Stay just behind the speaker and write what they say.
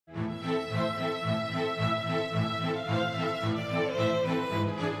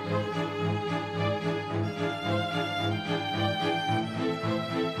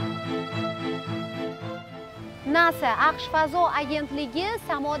NASA AQSh fazo agentligi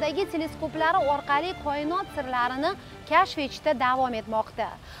samodagi teleskoplari orqali koinot sirlarini kashf etishda davom etmoqda.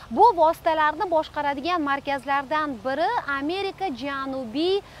 Bu vositalarni boshqaradigan markazlardan biri Amerika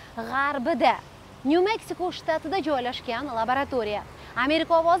janubiy g'arbida, Nyu-Meksiko shtatida joylashgan laboratoriya.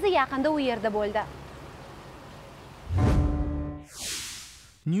 Amerika ovozi yaqinda u yerda bo'ldi.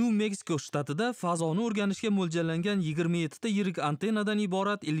 Nyu-Meksiko shtatida fazoni o'rganishga mo'ljallangan 27 ta yirik antennadan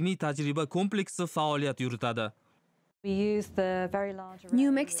iborat ilmiy tajriba kompleksi faoliyat yuritadi.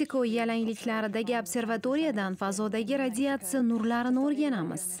 Nyu-Meksiko yalangliklaridagi observatoriyadan fazodagi radiatsiya nurlarini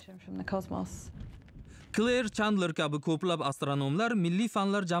o'rganamiz. Claire Chandler kabi ko'plab astronomlar Milliy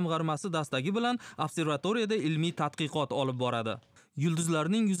fanlar jamg'armasi dastagi bilan observatoriyada ilmiy tadqiqot olib boradi.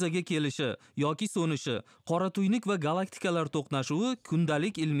 Yulduzlarning yuzaga kelishi yoki so'nishi, qora tuynuk va galaktikalar to'qnashuvi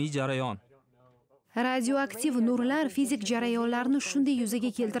kundalik ilmiy jarayon. Radioaktiv nurlar fizik jarayonlarni shunday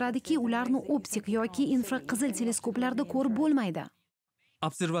yuzaga keltiradiki, ularni optik yoki infraqizil teleskoplarda ko'rib bo'lmaydi.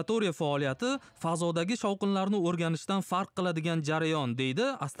 Observatoriya faoliyati fazodagi shovqinlarni o'rganishdan farq qiladigan jarayon, deydi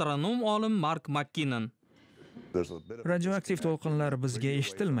astronom olim Mark McKinnon. Radioaktiv to'lqinlar bizga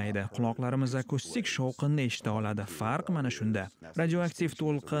eshitilmaydi. Quloqlarimiz akustik shovqinni eshita oladi. Farq mana shunda. Radioaktiv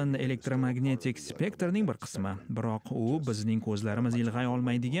to'lqin elektromagnetik spektrning bir qismi, biroq u bizning ko'zlarimiz ilg'ay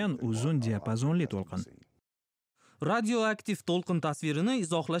olmaydigan uzun diapazonli to'lqin. Radioaktiv to'lqin tasvirini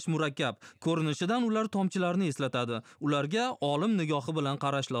izohlash murakkab. Ko'rinishidan ular tomchilarni eslatadi. Ularga olim nigohi bilan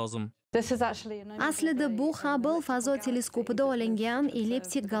qarash lozim. Aslida bu Hubble fazo teleskopida olingan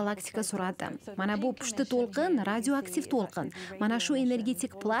elliptik galaktika surati. Mana bu pushti to'lqin radioaktiv to'lqin. Mana shu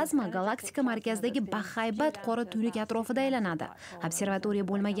energetik plazma galaktika markazidagi bahaybat qora tuynuk atrofida aylanadi. Observatoriya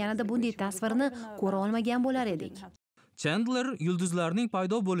bo'lmaganida bunday tasvirni ko'ra olmagan bo'lar edik. Chandler yulduzlarning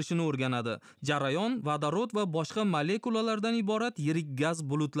paydo bo'lishini o'rganadi. Jarayon vodorod va boshqa molekulalardan iborat yirik gaz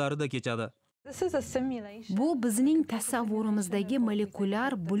bulutlarida kechadi. Bu bizning tasavvurimizdagi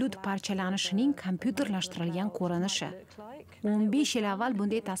molekulyar bulut parchalanishining kompyuterlashtirilgan ko'rinishi. 15 yil avval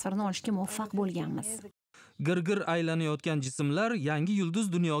bunday tasvirni olishga muvaffaq bo'lganmiz. Gir-gir aylanayotgan jismlar yangi yulduz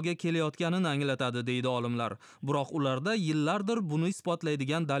dunyoga kelayotganini anglatadi, deydi olimlar. Biroq ularda yillardir buni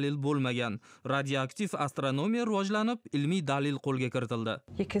isbotlaydigan dalil bo'lmagan. Radioaktiv astronomiya rivojlanib, ilmiy dalil qo'lga kiritildi.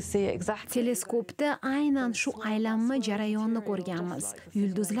 Teleskopda aynan shu aylanma jarayonni ko'rganmiz.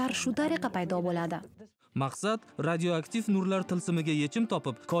 Yulduzlar shu tariqa paydo bo'ladi. Maqsad radioaktiv nurlar tilsimiga yechim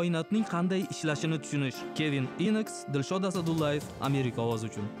topib, koinotning qanday ishlashini tushunish. Kevin Inox, Dilshod Asadullayev, Amerika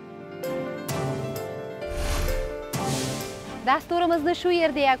ovozi uchun. Dasturimizni shu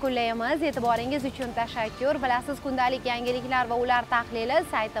yerda yakunlaymiz. E'tiboringiz uchun tashakkur. Bilasiz, kundalik yangiliklar va ular tahlili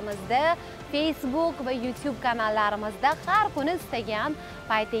saytimizda, Facebook va YouTube kanallarimizda har kuni istagan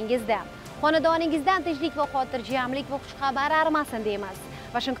paytingizda. Xonadoningizdan tinchlik va xotirjamlik va xushxabar arimasin deymiz.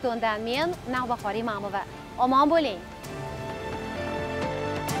 Washingtondan men Navbahor Imamova. Omon bo'ling.